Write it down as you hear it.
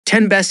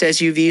10 best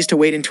SUVs to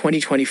wait in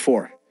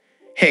 2024.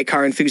 Hey,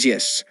 car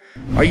enthusiasts.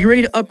 Are you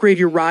ready to upgrade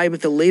your ride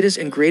with the latest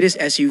and greatest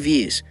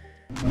SUVs?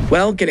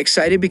 Well, get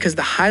excited because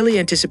the highly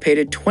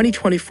anticipated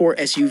 2024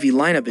 SUV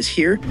lineup is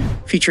here,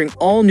 featuring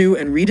all new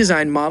and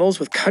redesigned models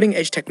with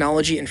cutting-edge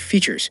technology and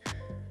features.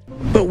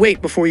 But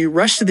wait, before you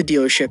rush to the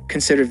dealership,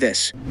 consider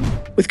this.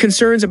 With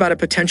concerns about a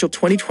potential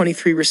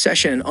 2023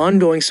 recession and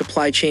ongoing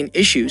supply chain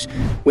issues,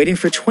 waiting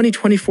for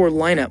 2024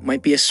 lineup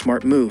might be a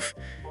smart move.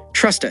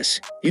 Trust us,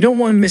 you don't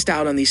want to miss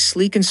out on these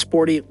sleek and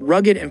sporty,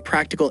 rugged and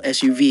practical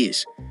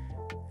SUVs.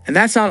 And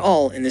that's not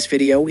all. In this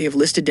video, we have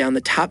listed down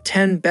the top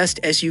 10 best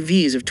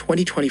SUVs of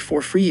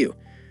 2024 for you.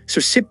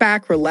 So sit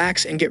back,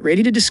 relax, and get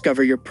ready to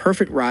discover your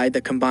perfect ride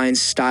that combines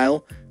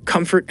style,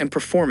 comfort, and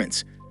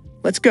performance.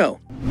 Let's go.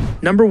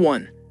 Number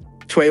 1.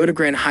 Toyota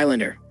Grand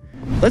Highlander.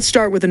 Let's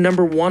start with the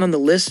number 1 on the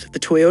list, the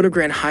Toyota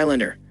Grand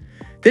Highlander.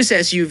 This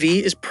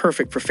SUV is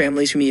perfect for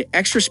families who need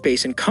extra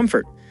space and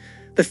comfort.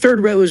 The third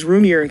row is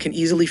roomier and can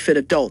easily fit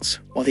adults,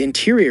 while the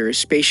interior is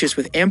spacious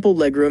with ample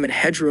legroom and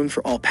headroom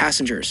for all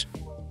passengers.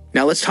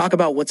 Now let's talk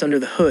about what's under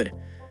the hood.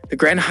 The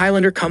Grand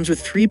Highlander comes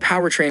with 3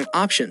 powertrain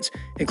options,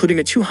 including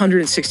a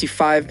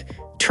 265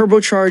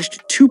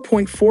 turbocharged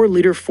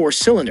 2.4-liter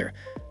 4-cylinder,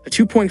 a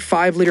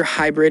 2.5-liter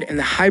hybrid, and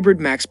the Hybrid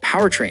Max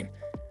powertrain,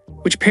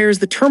 which pairs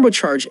the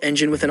turbocharged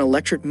engine with an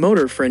electric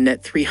motor for a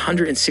net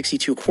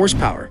 362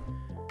 horsepower.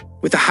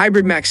 With the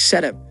Hybrid Max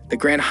setup, the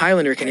Grand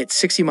Highlander can hit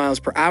 60 miles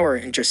per hour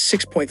in just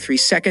 6.3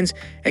 seconds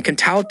and can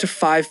tow up to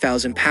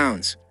 5,000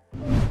 pounds.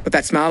 But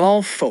that's not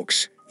all,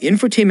 folks. The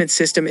infotainment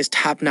system is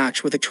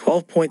top-notch with a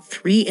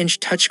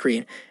 12.3-inch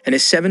touchscreen and a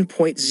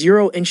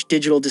 7.0-inch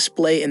digital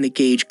display in the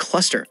Gauge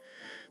cluster,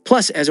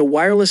 plus as a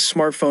wireless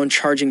smartphone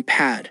charging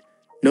pad.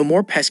 No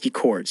more pesky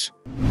cords.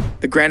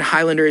 The Grand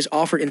Highlander is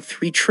offered in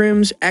 3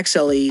 trims,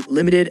 XLE,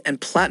 Limited, and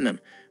Platinum,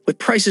 with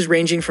prices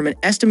ranging from an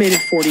estimated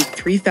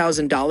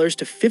 $43,000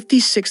 to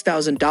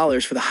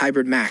 $56,000 for the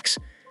Hybrid Max.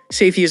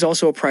 Safety is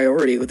also a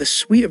priority, with a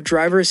suite of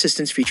driver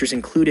assistance features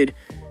included.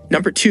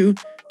 Number 2.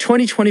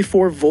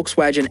 2024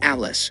 Volkswagen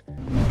Atlas.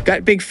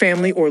 Got big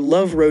family or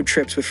love road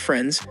trips with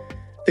friends?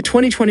 The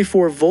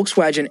 2024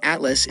 Volkswagen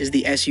Atlas is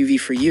the SUV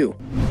for you.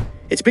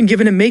 It's been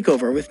given a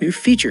makeover with new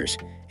features,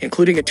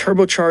 including a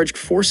turbocharged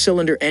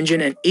 4-cylinder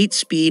engine and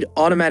 8-speed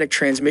automatic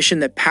transmission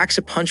that packs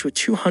a punch with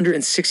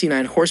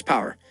 269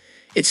 horsepower.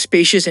 It's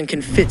spacious and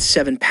can fit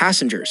 7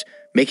 passengers,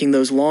 making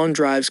those long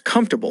drives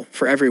comfortable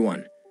for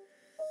everyone.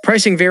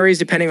 Pricing varies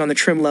depending on the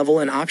trim level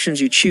and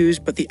options you choose,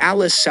 but the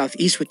Atlas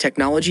Southeast with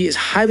technology is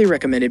highly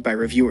recommended by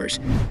reviewers,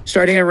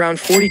 starting at around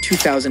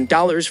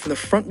 $42,000 for the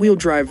front-wheel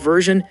drive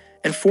version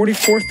and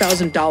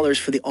 $44,000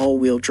 for the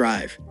all-wheel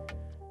drive.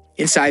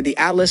 Inside, the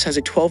Atlas has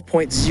a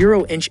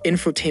 12.0-inch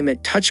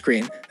infotainment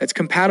touchscreen that's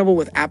compatible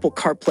with Apple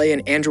CarPlay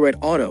and Android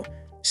Auto,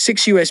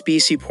 6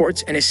 USB-C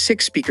ports, and a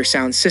 6-speaker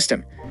sound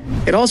system.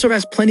 It also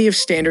has plenty of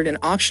standard and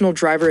optional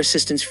driver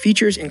assistance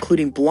features,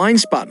 including blind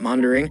spot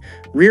monitoring,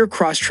 rear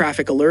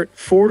cross-traffic alert,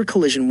 forward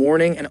collision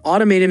warning, and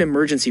automated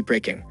emergency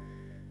braking.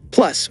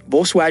 Plus,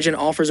 Volkswagen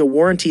offers a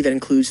warranty that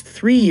includes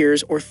 3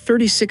 years or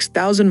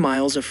 36,000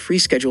 miles of free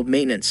scheduled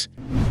maintenance.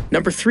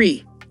 Number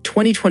 3.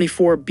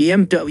 2024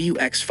 BMW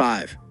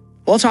X5.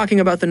 While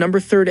talking about the number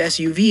 3rd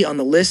SUV on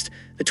the list,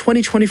 the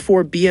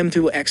 2024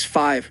 BMW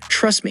X5,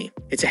 trust me,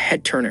 it's a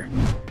head-turner.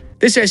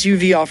 This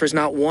SUV offers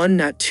not 1,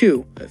 not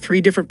 2, but 3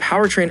 different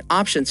powertrain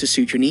options to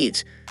suit your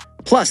needs.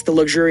 Plus, the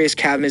luxurious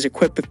cabin is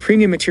equipped with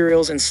premium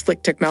materials and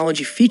slick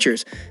technology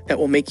features that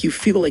will make you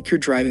feel like you're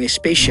driving a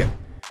spaceship.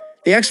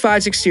 The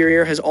X5's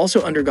exterior has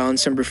also undergone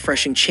some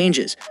refreshing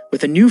changes,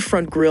 with a new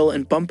front grille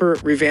and bumper,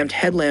 revamped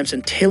headlamps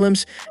and tail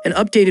lamps, and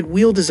updated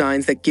wheel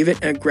designs that give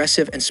it an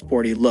aggressive and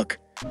sporty look.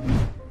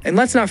 And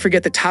let's not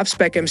forget the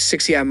top-spec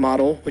M60i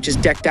model, which is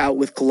decked out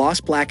with gloss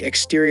black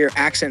exterior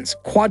accents,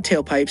 quad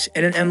tailpipes,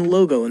 and an M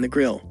logo in the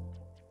grille.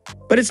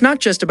 But it's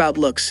not just about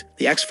looks.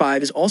 The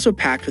X5 is also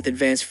packed with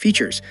advanced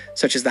features,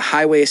 such as the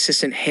Highway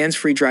Assistant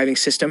hands-free driving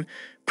system,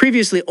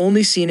 previously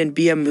only seen in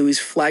BMW's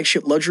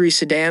flagship luxury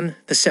sedan,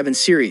 the 7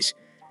 Series.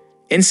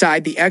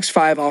 Inside, the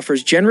X5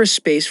 offers generous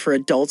space for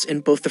adults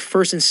in both the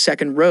first and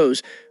second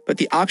rows, but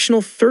the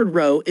optional third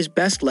row is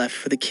best left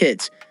for the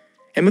kids.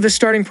 And with a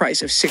starting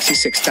price of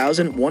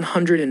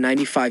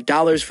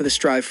 $66,195 for the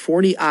Strive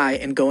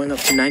 40i and going up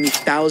to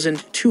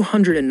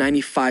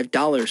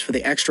 $90,295 for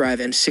the xDrive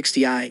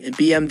M60i, and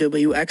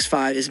BMW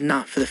X5 is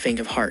not for the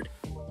faint of heart.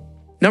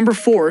 Number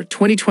 4.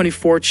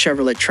 2024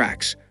 Chevrolet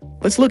Trax.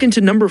 Let's look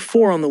into number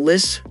 4 on the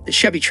list, the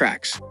Chevy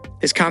Trax.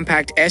 This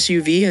compact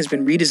SUV has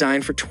been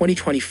redesigned for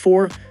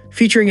 2024,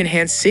 featuring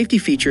enhanced safety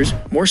features,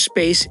 more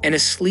space, and a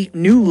sleek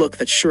new look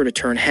that's sure to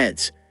turn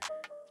heads.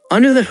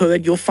 Under the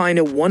hood, you'll find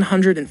a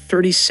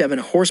 137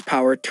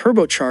 horsepower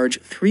turbocharged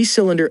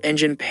 3-cylinder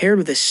engine paired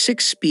with a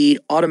 6-speed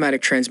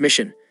automatic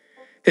transmission.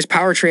 This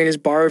powertrain is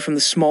borrowed from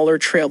the smaller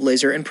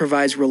Trailblazer and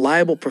provides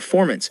reliable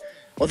performance,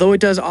 although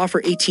it does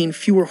offer 18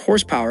 fewer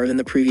horsepower than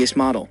the previous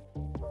model.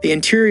 The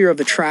interior of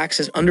the Trax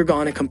has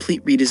undergone a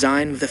complete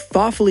redesign with a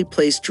thoughtfully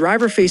placed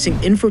driver-facing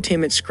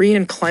infotainment screen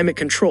and climate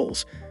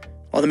controls.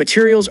 While the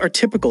materials are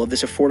typical of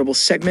this affordable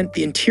segment,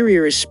 the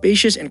interior is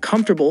spacious and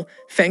comfortable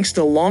thanks to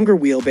the longer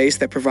wheelbase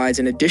that provides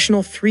an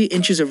additional 3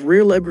 inches of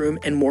rear legroom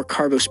and more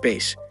cargo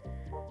space.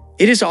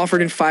 It is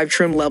offered in 5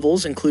 trim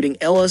levels, including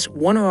LS,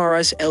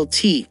 1RS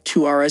LT,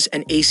 2RS,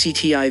 and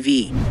ACT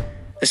IV.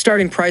 The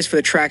starting price for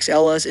the Trax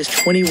LS is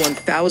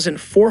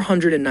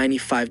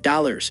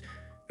 $21,495,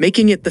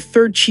 making it the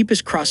third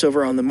cheapest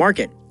crossover on the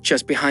market,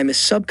 just behind the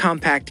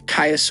subcompact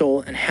Kia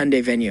Soul and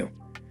Hyundai Venue.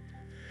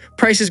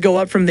 Prices go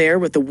up from there,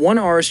 with the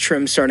 1RS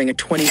trim starting at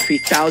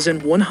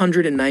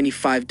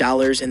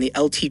 $23,195 and the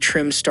LT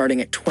trim starting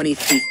at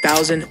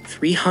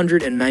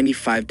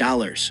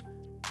 $23,395.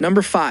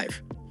 Number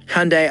 5.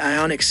 Hyundai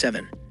Ioniq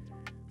 7.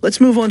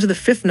 Let's move on to the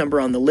 5th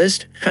number on the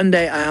list,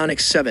 Hyundai Ioniq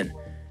 7.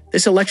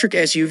 This electric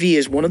SUV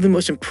is one of the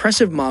most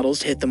impressive models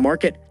to hit the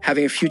market,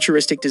 having a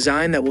futuristic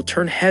design that will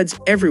turn heads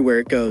everywhere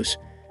it goes.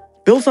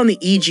 Built on the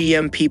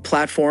eGMP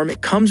platform,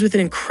 it comes with an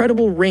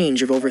incredible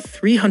range of over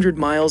 300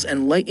 miles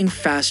and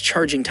lightning-fast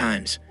charging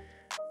times.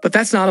 But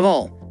that's not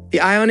all. The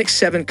Ioniq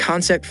 7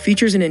 concept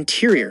features an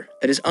interior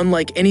that is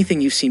unlike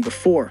anything you've seen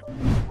before.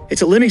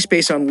 It's a living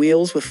space on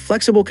wheels with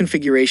flexible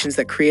configurations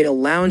that create a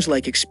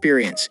lounge-like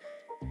experience.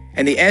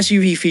 And the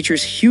SUV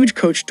features huge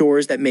coach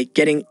doors that make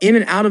getting in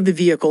and out of the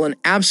vehicle an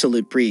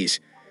absolute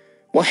breeze.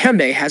 While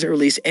Hyundai hasn't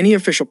released any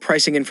official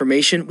pricing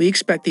information, we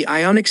expect the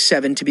Ioniq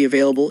 7 to be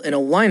available in a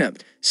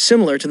lineup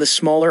similar to the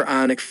smaller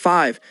Ioniq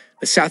 5,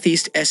 the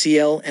Southeast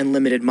SEL, and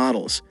limited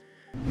models.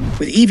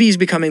 With EVs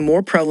becoming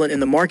more prevalent in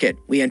the market,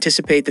 we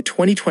anticipate the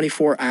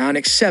 2024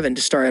 Ioniq 7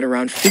 to start at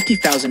around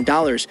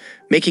 $50,000,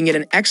 making it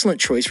an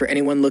excellent choice for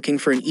anyone looking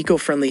for an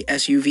eco-friendly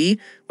SUV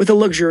with a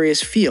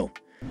luxurious feel.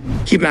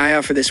 Keep an eye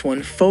out for this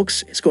one,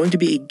 folks. It's going to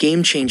be a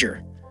game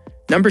changer.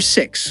 Number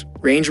 6.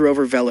 Range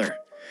Rover Velar.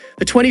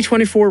 The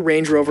 2024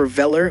 Range Rover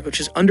Velar, which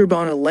has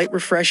undergone a light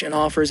refresh and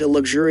offers a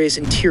luxurious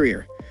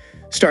interior.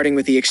 Starting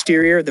with the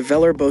exterior, the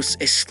Velar boasts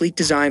a sleek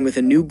design with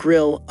a new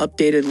grille,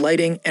 updated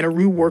lighting, and a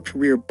reworked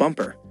rear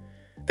bumper.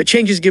 The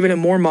changes give it a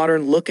more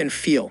modern look and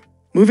feel.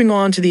 Moving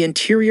on to the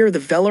interior, the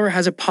Velar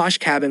has a posh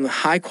cabin with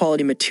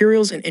high-quality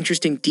materials and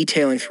interesting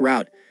detailing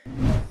throughout.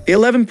 The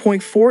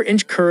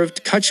 11.4-inch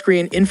curved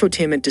touchscreen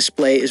infotainment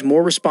display is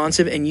more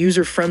responsive and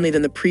user-friendly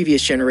than the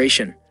previous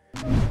generation.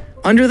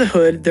 Under the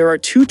hood, there are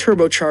 2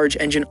 turbocharged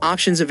engine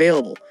options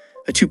available,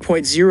 a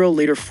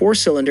 2.0-liter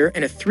 4-cylinder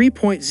and a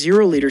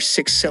 3.0-liter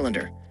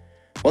 6-cylinder.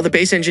 While the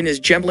base engine is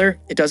gentler,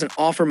 it doesn't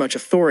offer much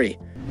authority.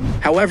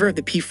 However,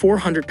 the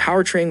P400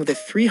 powertrain with a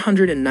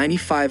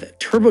 395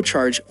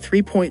 turbocharged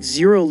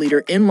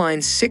 3.0-liter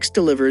inline-6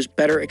 delivers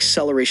better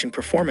acceleration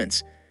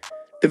performance.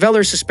 The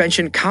Velar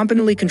suspension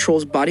competently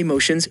controls body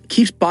motions,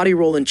 keeps body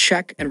roll in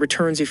check, and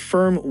returns a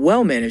firm,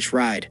 well-managed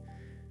ride.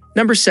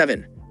 Number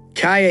 7.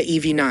 Kia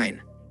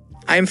EV9.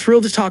 I am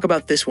thrilled to talk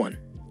about this one,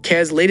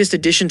 Kia's latest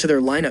addition to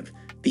their lineup,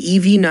 the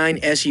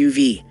EV9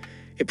 SUV.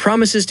 It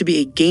promises to be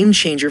a game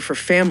changer for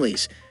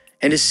families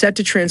and is set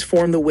to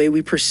transform the way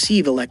we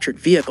perceive electric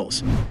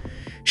vehicles.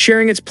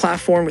 Sharing its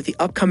platform with the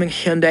upcoming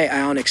Hyundai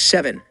Ioniq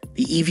 7,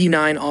 the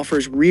EV9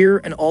 offers rear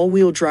and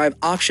all-wheel drive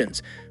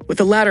options, with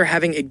the latter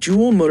having a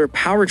dual-motor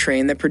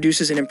powertrain that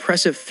produces an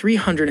impressive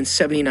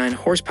 379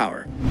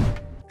 horsepower.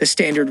 The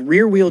standard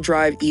rear-wheel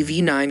drive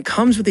EV9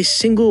 comes with a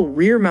single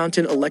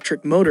rear-mounted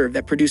electric motor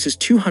that produces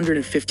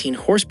 215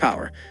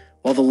 horsepower,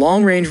 while the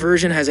long-range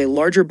version has a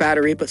larger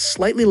battery but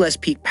slightly less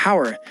peak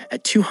power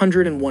at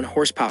 201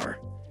 horsepower.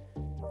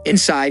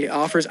 Inside, it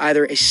offers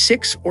either a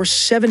 6- or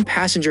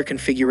 7-passenger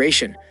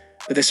configuration,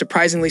 with a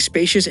surprisingly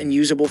spacious and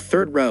usable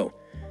third row.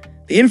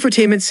 The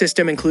infotainment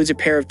system includes a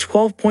pair of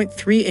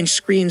 12.3-inch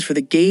screens for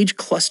the gauge,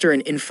 cluster,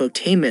 and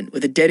infotainment,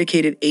 with a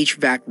dedicated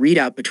HVAC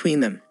readout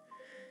between them.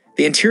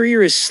 The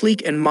interior is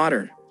sleek and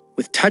modern,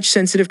 with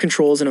touch-sensitive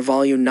controls and a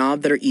volume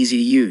knob that are easy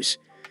to use.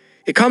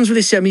 It comes with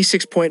a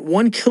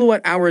 76.1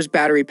 kilowatt-hours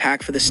battery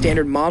pack for the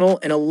standard model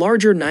and a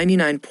larger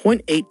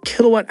 99.8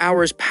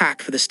 kilowatt-hours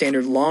pack for the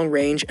standard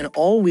long-range and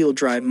all-wheel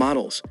drive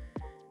models.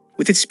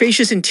 With its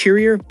spacious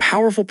interior,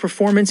 powerful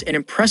performance, and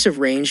impressive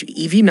range,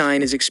 EV9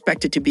 is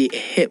expected to be a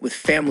hit with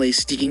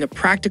families seeking a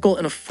practical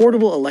and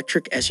affordable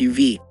electric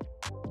SUV.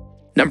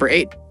 Number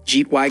 8.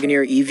 Jeep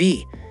Wagoneer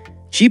EV.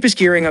 Jeep is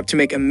gearing up to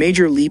make a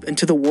major leap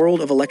into the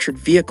world of electric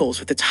vehicles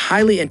with its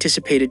highly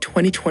anticipated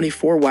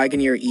 2024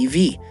 Wagoneer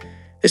EV.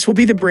 This will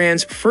be the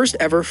brand's first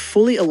ever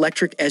fully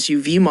electric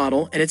SUV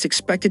model, and it's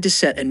expected to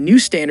set a new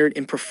standard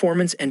in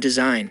performance and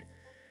design.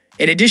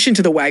 In addition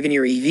to the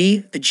Wagoneer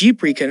EV, the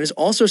Jeep Recon is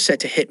also set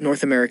to hit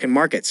North American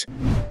markets.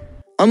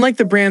 Unlike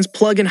the brand's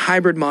plug-in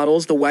hybrid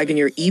models, the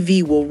Wagoneer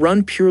EV will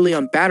run purely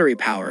on battery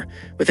power,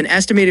 with an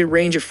estimated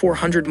range of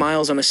 400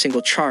 miles on a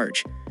single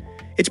charge.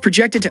 It's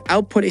projected to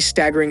output a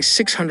staggering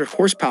 600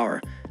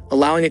 horsepower,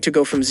 allowing it to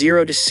go from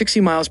 0 to 60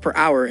 miles per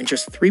hour in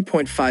just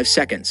 3.5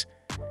 seconds.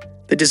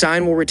 The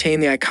design will retain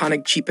the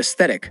iconic Jeep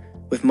aesthetic,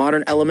 with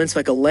modern elements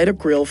like a light-up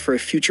grille for a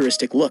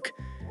futuristic look.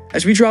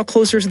 As we draw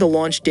closer to the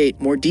launch date,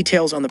 more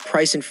details on the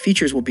price and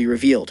features will be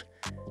revealed.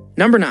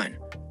 Number 9.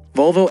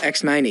 Volvo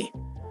EX90.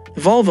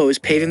 Volvo is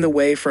paving the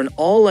way for an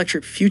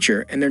all-electric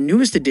future, and their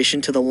newest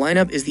addition to the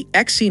lineup is the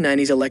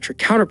XC90's electric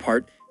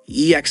counterpart,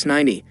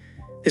 EX90.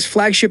 This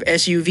flagship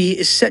SUV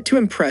is set to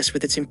impress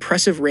with its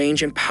impressive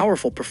range and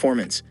powerful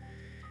performance.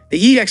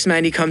 The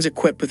EX90 comes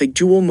equipped with a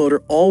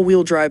dual-motor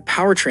all-wheel drive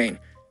powertrain,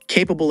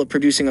 capable of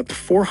producing up to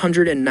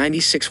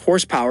 496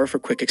 horsepower for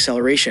quick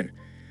acceleration.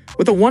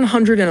 With a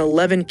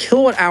 111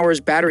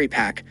 kilowatt-hours battery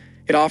pack,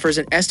 it offers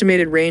an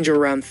estimated range of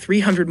around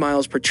 300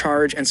 miles per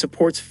charge and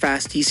supports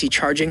fast DC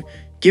charging,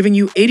 giving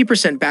you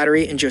 80%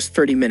 battery in just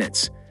 30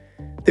 minutes.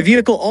 The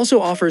vehicle also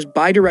offers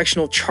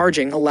bidirectional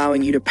charging,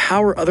 allowing you to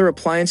power other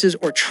appliances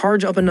or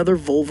charge up another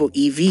Volvo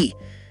EV.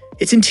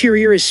 Its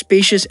interior is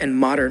spacious and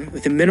modern,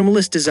 with a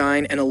minimalist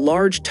design and a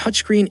large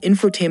touchscreen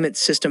infotainment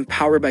system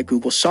powered by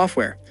Google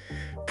software.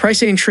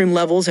 Pricing and trim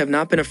levels have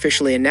not been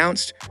officially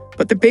announced,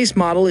 but the base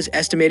model is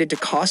estimated to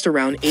cost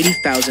around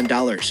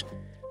 $80,000.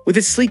 With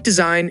its sleek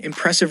design,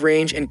 impressive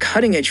range, and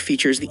cutting-edge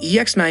features, the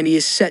EX90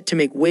 is set to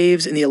make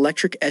waves in the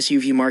electric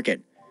SUV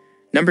market.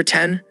 Number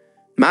 10.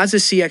 Mazda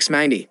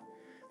CX90.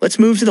 Let's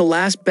move to the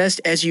last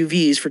best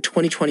SUVs for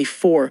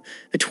 2024,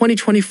 the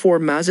 2024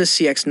 Mazda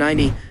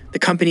CX90, the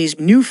company's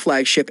new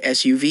flagship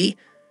SUV.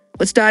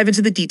 Let's dive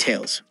into the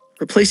details.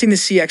 Replacing the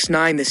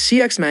CX-9, the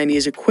CX-90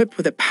 is equipped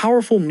with a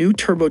powerful new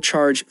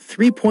turbocharged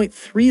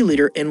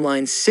 3.3-liter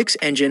inline-six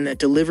engine that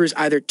delivers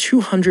either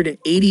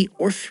 280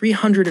 or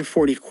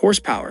 340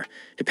 horsepower,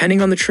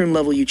 depending on the trim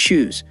level you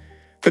choose.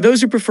 For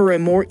those who prefer a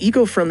more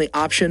eco-friendly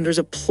option, there's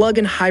a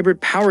plug-in hybrid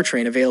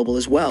powertrain available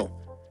as well.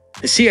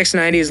 The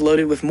CX-90 is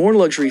loaded with more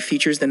luxury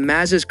features than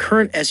Mazda's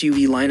current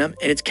SUV lineup,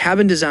 and its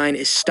cabin design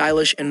is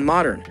stylish and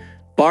modern,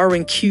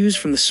 borrowing cues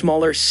from the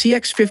smaller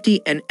CX-50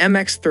 and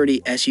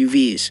MX-30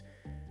 SUVs.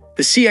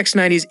 The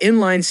CX-90's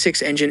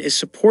inline-six engine is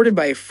supported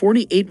by a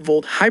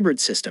 48-volt hybrid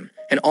system,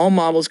 and all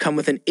models come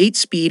with an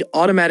 8-speed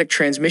automatic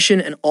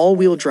transmission and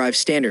all-wheel drive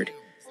standard.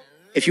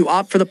 If you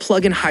opt for the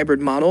plug-in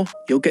hybrid model,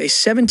 you'll get a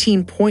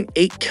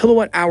 17.8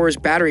 kilowatt-hours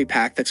battery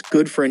pack that's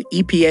good for an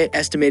EPA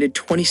estimated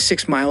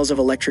 26 miles of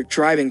electric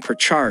driving per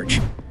charge.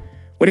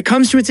 When it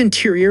comes to its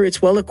interior,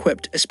 it's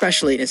well-equipped,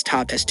 especially in its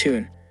top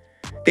S-Tune.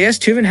 The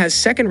S-Tune has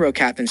second-row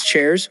captain's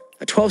chairs,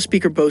 a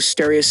 12-speaker Bose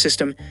stereo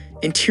system,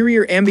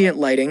 interior ambient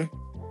lighting,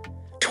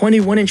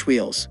 21-inch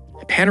wheels,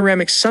 a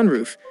panoramic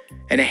sunroof,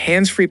 and a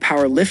hands-free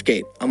power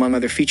liftgate, among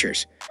other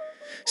features.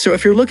 So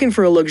if you're looking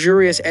for a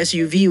luxurious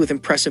SUV with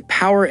impressive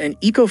power and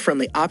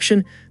eco-friendly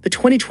option, the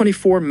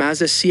 2024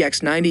 Mazda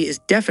CX-90 is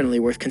definitely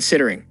worth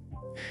considering.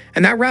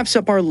 And that wraps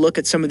up our look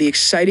at some of the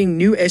exciting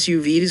new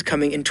SUVs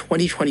coming in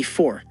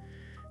 2024.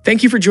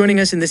 Thank you for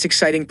joining us in this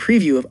exciting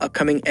preview of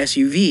upcoming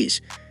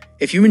SUVs.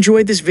 If you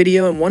enjoyed this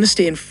video and want to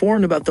stay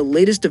informed about the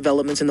latest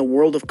developments in the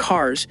world of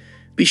cars,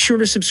 be sure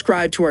to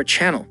subscribe to our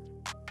channel.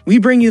 We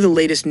bring you the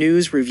latest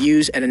news,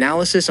 reviews, and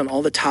analysis on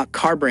all the top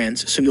car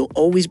brands, so you'll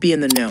always be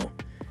in the know.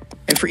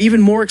 And for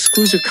even more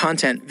exclusive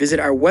content, visit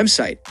our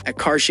website at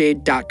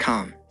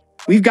carshade.com.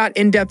 We've got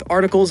in-depth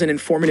articles and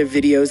informative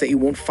videos that you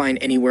won't find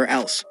anywhere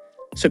else.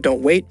 So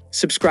don't wait,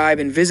 subscribe,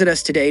 and visit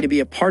us today to be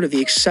a part of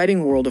the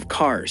exciting world of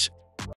cars.